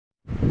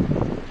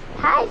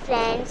Hi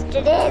friends,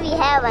 today we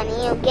have a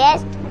new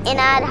guest in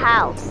our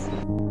house.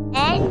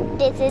 And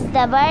this is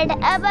the bird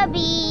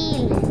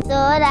Ababeel. So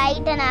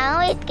right now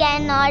it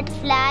cannot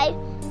fly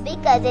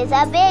because it's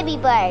a baby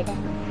bird.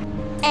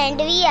 And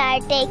we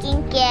are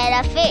taking care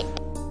of it.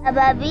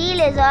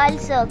 Ababeel is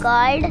also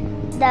called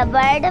the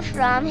bird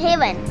from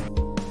heaven.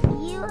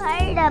 You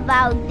heard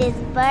about this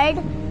bird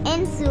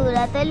in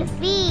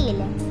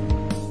surahfeel.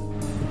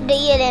 Do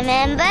you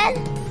remember?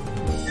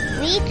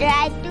 We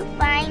tried to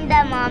find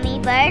the mommy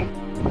bird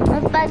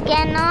but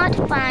cannot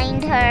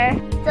find her.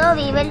 So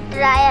we will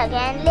try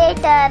again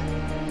later.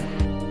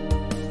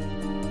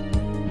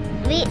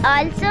 We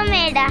also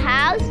made a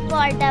house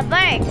for the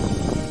bird.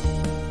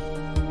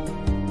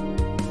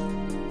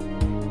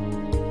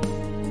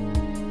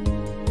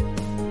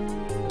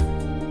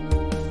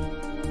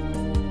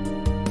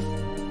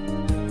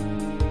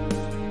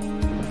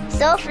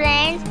 So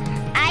friends,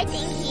 I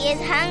think he is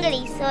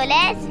hungry, so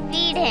let's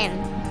feed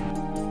him.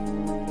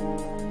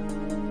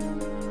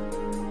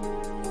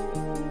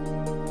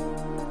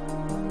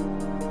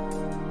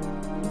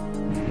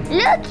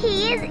 Look,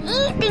 he is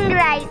eating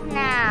right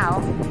now.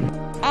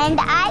 And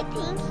I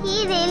think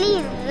he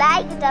really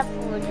likes the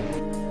food.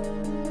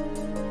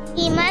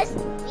 He must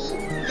be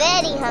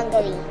very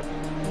hungry.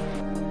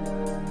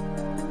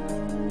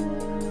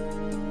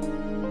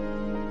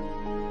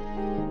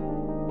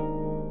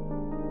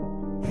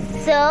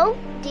 So,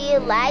 do you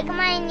like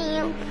my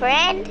new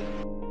friend?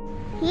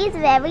 He's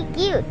very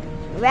cute,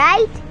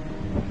 right?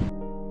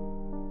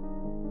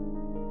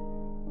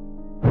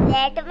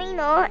 Let me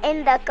know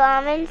in the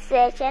comment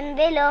section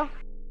below.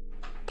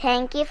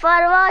 Thank you for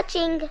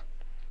watching.